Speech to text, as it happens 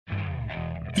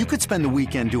You could spend the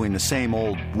weekend doing the same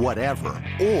old whatever,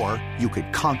 or you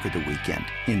could conquer the weekend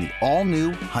in the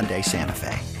all-new Hyundai Santa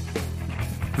Fe.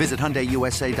 Visit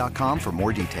HyundaiUSA.com for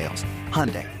more details.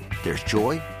 Hyundai, there's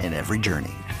joy in every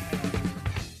journey.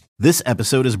 This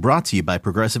episode is brought to you by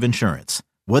Progressive Insurance.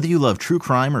 Whether you love true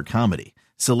crime or comedy,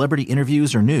 celebrity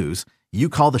interviews or news, you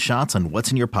call the shots on what's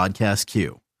in your podcast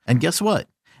queue. And guess what?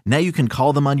 Now you can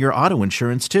call them on your auto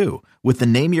insurance too with the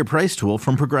Name Your Price tool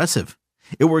from Progressive.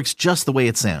 It works just the way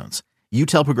it sounds. You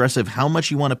tell Progressive how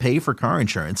much you want to pay for car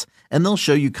insurance, and they'll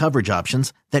show you coverage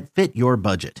options that fit your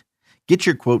budget. Get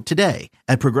your quote today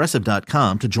at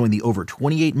Progressive.com to join the over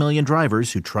 28 million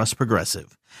drivers who trust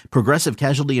Progressive. Progressive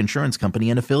Casualty Insurance Company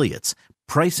and Affiliates.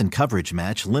 Price and coverage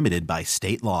match limited by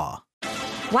state law.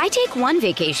 Why take one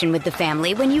vacation with the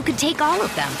family when you could take all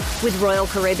of them? With Royal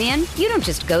Caribbean, you don't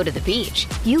just go to the beach.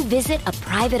 You visit a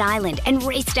private island and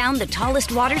race down the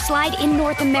tallest water slide in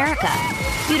North America.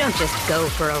 You don't just go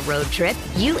for a road trip.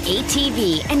 You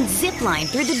ATV and zip line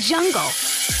through the jungle.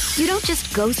 You don't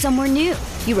just go somewhere new.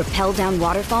 You rappel down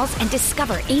waterfalls and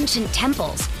discover ancient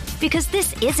temples. Because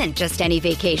this isn't just any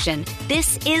vacation.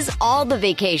 This is all the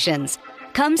vacations.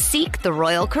 Come seek the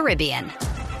Royal Caribbean.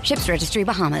 Ships Registry,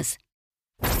 Bahamas.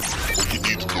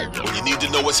 When you need to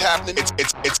know what's happening,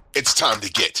 it's time to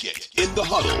get in the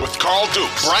huddle with Carl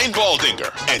Dukes, Brian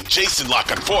Baldinger, and Jason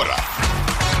LaConforta.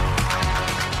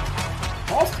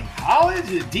 Boston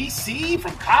College is DC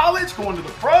from college going to the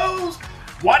pros.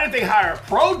 Why did they hire a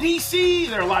pro DC?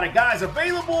 There are a lot of guys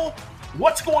available.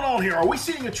 What's going on here? Are we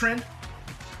seeing a trend?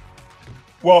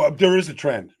 Well, there is a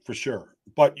trend for sure.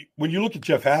 But when you look at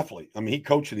Jeff Hafley, I mean, he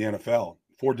coached in the NFL,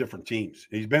 4 different teams.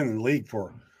 He's been in the league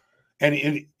for – and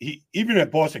he even at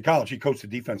Boston College, he coached the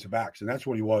defensive backs, and that's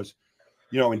what he was,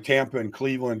 in Tampa and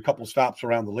Cleveland, a couple stops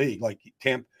around the league. Like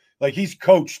he's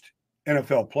coached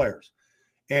NFL players,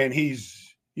 and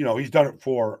he's done it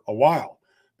for a while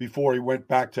before he went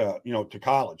back to to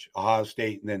college, Ohio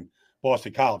State, and then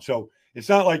Boston College. So it's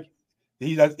not like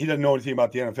he doesn't know anything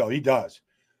about the NFL. He does,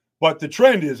 but the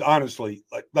trend is honestly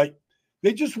like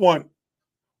they just want,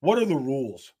 what are the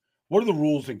rules? What are the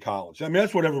rules in college? I mean,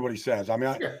 that's what everybody says. I mean,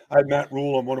 I had Matt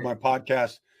Rule on one of my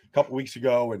podcasts a couple weeks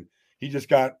ago, and he just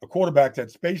got a quarterback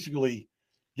that's basically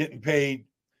getting paid,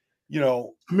 $1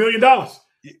 million.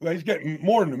 Well, he's getting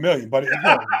more than $1 million, but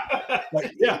I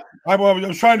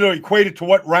was trying to equate it to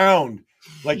what round.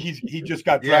 Like he just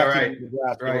got drafted in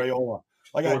Nebraska, Raiola.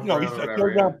 He's a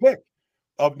third-round pick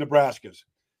of Nebraska's.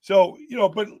 So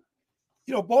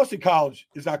Boston College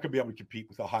is not going to be able to compete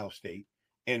with Ohio State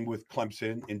and with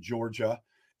Clemson and Georgia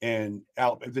and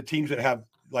the teams that have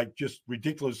like just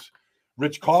ridiculous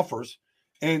rich coffers,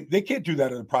 and they can't do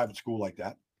that in a private school like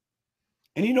that.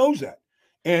 And he knows that.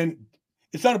 And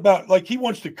it's not about he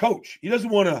wants to coach. He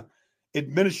doesn't want to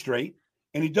administrate,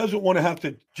 and he doesn't want to have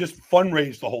to just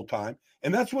fundraise the whole time.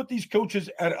 And that's what these coaches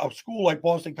at a school like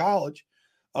Boston College.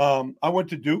 I went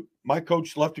to Duke. My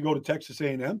coach left to go to Texas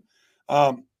A&M.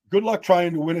 Good luck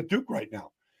trying to win at Duke right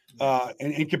now.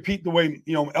 And compete the way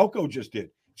Elko just did.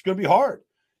 It's going to be hard,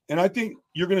 and I think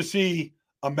you're going to see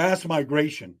a mass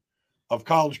migration of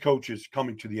college coaches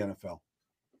coming to the NFL.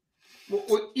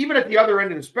 Well, even at the other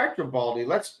end of the spectrum, Baldy,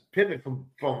 let's pivot from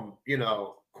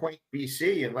quaint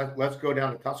BC and let's go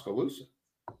down to Tuscaloosa.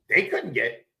 They couldn't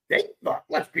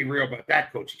let's be real about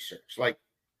that coaching search. Like,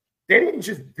 they didn't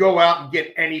just go out and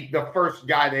get the first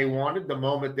guy they wanted the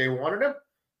moment they wanted him,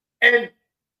 and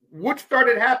what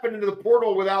started happening to the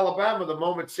portal with Alabama the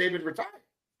moment Saban retired?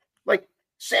 Like,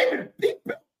 Saban,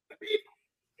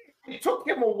 it took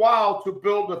him a while to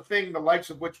build a thing the likes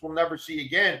of which we'll never see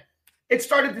again. It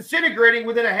started disintegrating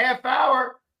within a half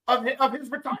hour of his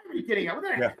retirement. Are you kidding?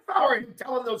 Within a half hour, he's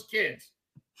telling those kids,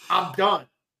 I'm done.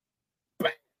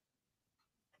 But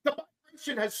the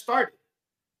migration has started.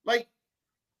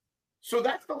 So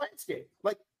that's the landscape.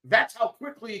 That's how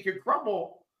quickly it can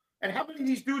crumble. And how many of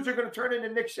these dudes are going to turn into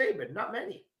Nick Saban? Not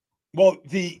many. Well,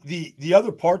 the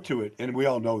other part to it, and we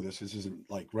all know this isn't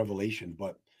like revelation,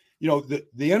 but the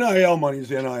NIL money is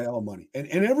the NIL money. And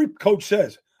every coach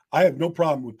says, I have no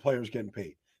problem with players getting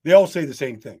paid. They all say the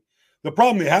same thing. The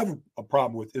problem they have a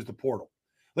problem with is the portal.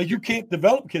 You can't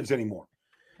develop kids anymore.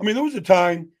 I mean, there was a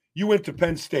time you went to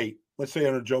Penn State, let's say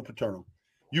under Joe Paterno,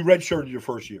 you redshirted your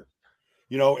first year,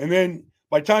 and then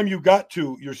by the time you got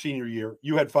to your senior year,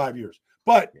 you had 5 years.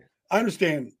 But I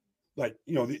understand,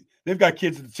 they've got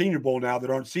kids at the Senior Bowl now that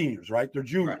aren't seniors, right? They're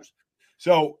juniors. Right.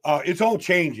 So it's all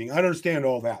changing. I understand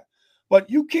all that. But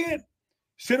you can't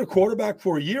sit a quarterback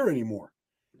for a year anymore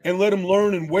and let him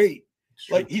learn and wait.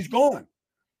 He's gone.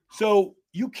 So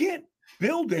you can't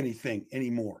build anything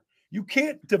anymore. You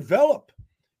can't develop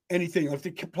anything. If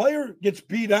the player gets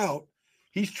beat out,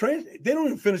 They don't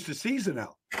even finish the season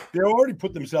out. They already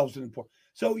put themselves in the portal.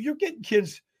 So you're getting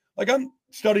kids like I'm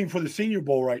studying for the Senior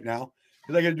Bowl right now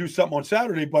because I got to do something on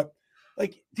Saturday. But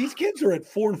like these kids are at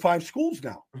 4 and 5 schools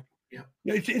now. Yeah,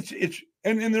 it's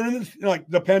and they're in this like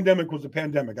the pandemic was the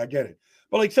pandemic. I get it,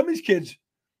 but like some of these kids,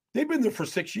 they've been there for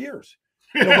 6 years.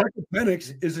 Michael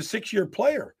Penix is a 6-year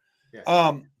player.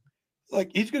 Yeah.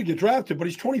 Like he's going to get drafted, but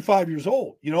he's 25 years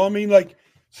old. You know what I mean? Like.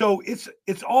 So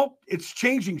it's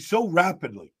changing so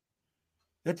rapidly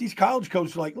that these college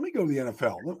coaches are like, let me go to the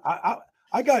NFL.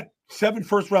 I got 7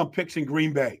 first-round picks in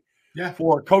Green Bay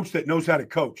for a coach that knows how to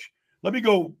coach. Let me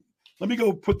go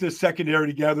put this secondary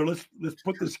together. Let's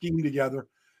put the scheme together.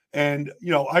 And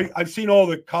I've seen all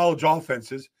the college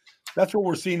offenses. That's what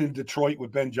we're seeing in Detroit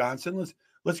with Ben Johnson.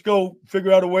 Let's go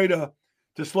figure out a way to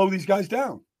slow these guys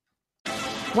down.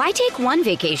 Why take one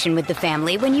vacation with the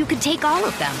family when you could take all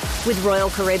of them? With Royal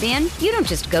Caribbean, you don't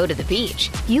just go to the beach.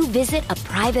 You visit a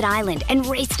private island and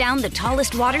race down the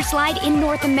tallest water slide in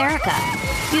North America.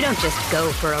 You don't just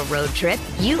go for a road trip.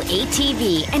 You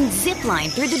ATV and zip line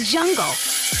through the jungle.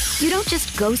 You don't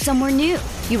just go somewhere new.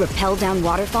 You rappel down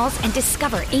waterfalls and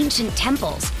discover ancient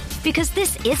temples. Because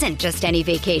this isn't just any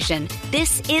vacation.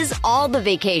 This is all the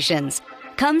vacations.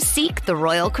 Come seek the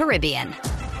Royal Caribbean.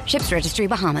 Ships Registry,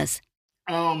 Bahamas.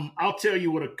 I'll tell you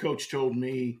what a coach told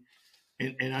me,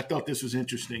 and I thought this was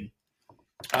interesting,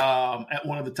 at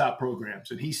one of the top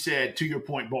programs. And he said, to your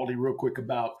point, Baldy, real quick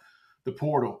about the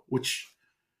portal, which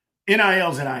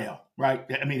NIL is NIL, right?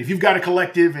 I mean, if you've got a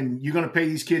collective and you're going to pay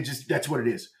these kids, that's what it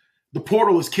is. The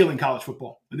portal is killing college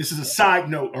football. And this is a side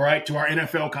note, all right, to our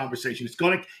NFL conversation.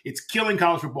 It's killing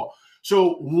college football.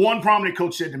 So one prominent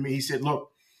coach said to me, he said, look,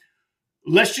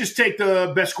 let's just take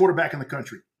the best quarterback in the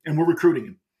country, and we're recruiting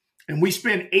him. And we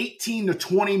spend 18 to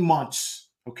 20 months,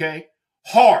 okay,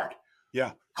 hard.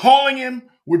 Yeah. Calling him.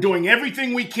 We're doing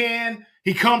everything we can.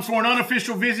 He comes for an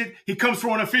unofficial visit. He comes for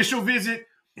an official visit.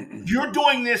 You're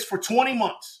doing this for 20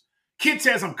 months. Kid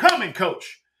says, I'm coming,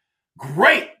 coach.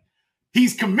 Great.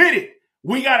 He's committed.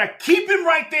 We got to keep him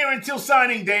right there until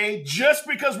signing day just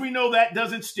because we know that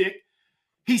doesn't stick.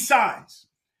 He signs.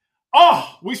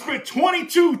 Oh, we spent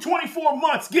 22, 24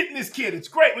 months getting this kid. It's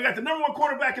great. We got the number 1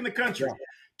 quarterback in the country. Yeah.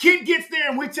 Kid gets there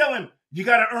and we tell him, you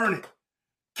got to earn it.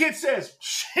 Kid says,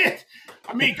 shit.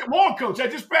 I mean, come on, coach. I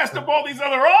just passed up all these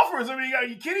other offers. I mean, are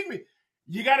you kidding me?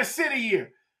 You got to sit a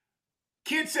year.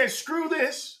 Kid says, screw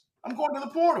this. I'm going to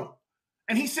the portal.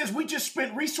 And he says, we just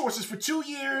spent resources for 2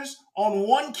 years on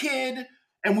one kid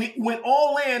and we went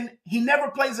all in. He never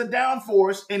plays a down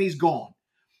for us and he's gone.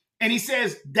 And he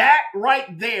says that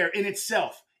right there in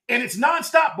itself. And it's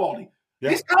nonstop, Baldy.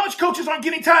 Yeah. These college coaches aren't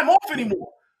getting time off anymore.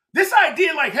 This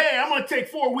idea like, hey, I'm going to take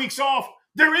 4 weeks off.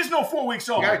 There is no 4 weeks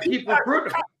off. You got to keep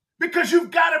recruiting. Because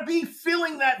you've got to be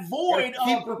filling that void.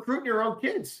 Keep recruiting your own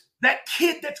kids. That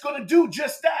kid that's going to do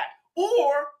just that.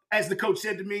 Or, as the coach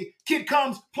said to me, kid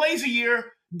comes, plays a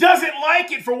year, doesn't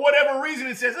like it for whatever reason,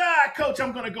 and says, coach,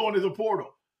 I'm going to go into the portal.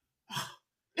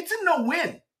 It's a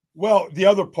no-win. Well, the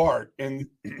other part, and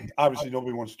obviously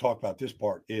nobody wants to talk about this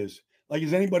part, is, like,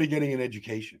 is anybody getting an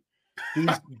education?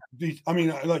 I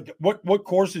mean, like, what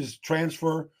courses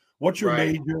transfer? What's your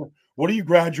major? What are you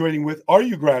graduating with? Are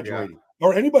you graduating? Yeah.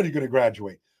 Or anybody going to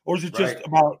graduate? Or is it just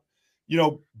about,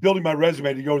 building my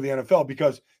resume to go to the NFL?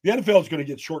 Because the NFL is going to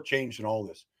get shortchanged in all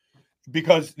this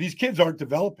because these kids aren't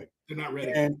developing. They're not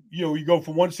ready. And, you go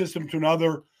from one system to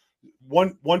another.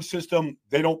 One system,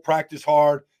 they don't practice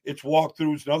hard. It's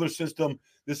walkthroughs. Another system,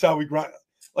 this is how we grind.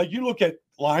 Like, you look at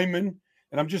linemen,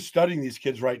 and I'm just studying these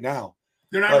kids right now.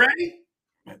 They're not ready?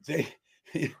 They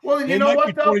might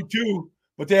be 22,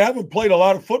 but they haven't played a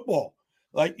lot of football.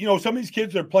 Like, some of these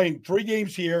kids are playing 3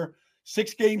 games here,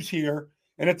 6 games here,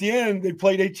 and at the end, they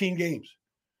played 18 games.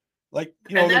 Like,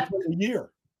 they played a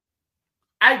year.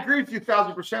 I agree with you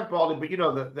 1,000%, Baldy,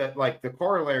 but the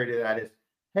corollary to that is,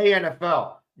 hey,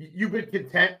 NFL, you've been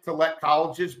content to let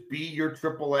colleges be your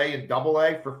AAA and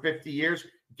AA for 50 years.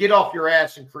 Get off your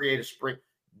ass and create a spring.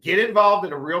 Get involved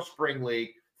in a real spring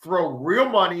league. Throw real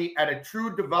money at a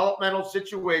true developmental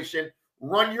situation.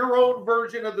 Run your own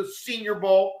version of the Senior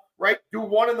Bowl, right? Do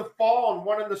one in the fall and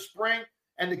one in the spring.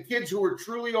 And the kids who are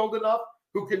truly old enough,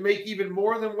 who can make even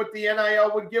more than what the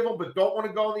NIL would give them, but don't want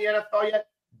to go in the NFL yet,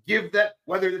 give that,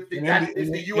 whether that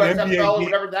is the USFL or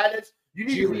whatever that is. You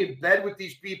need to be in bed with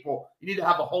these people. You need to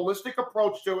have a holistic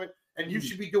approach to it. And you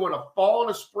should be doing a fall and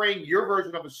a spring, your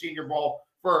version of a Senior Bowl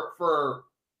for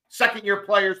second-year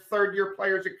players, third-year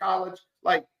players at college.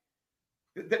 Like,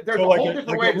 there's a whole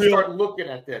different way to start looking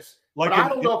at this. But I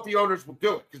don't know if the owners will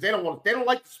do it because they don't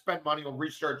like to spend money on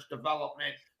research,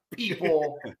 development,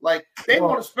 people. Like they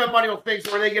want to spend money on things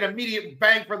where they get immediate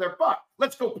bang for their buck.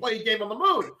 Let's go play a game on the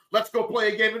moon. Let's go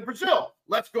play a game in Brazil.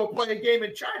 Let's go play a game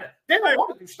in China. They don't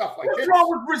want to do stuff like this. What's wrong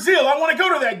with Brazil? I want to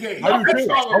go to that game. I do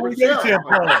too. I want to go to Sao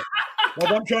Paulo.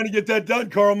 Well, I'm trying to get that done,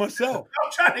 Carl, myself.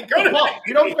 I'm trying to go to that.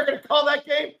 You know what they're going to call that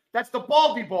game? That's the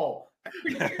Baldy Bowl.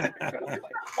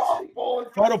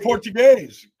 Fado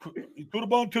Portuguese. Tudo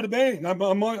bom, tudo bem.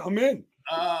 I'm in.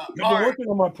 I've been working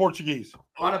on my Portuguese.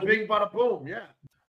 Bada bing, bada boom. Yeah.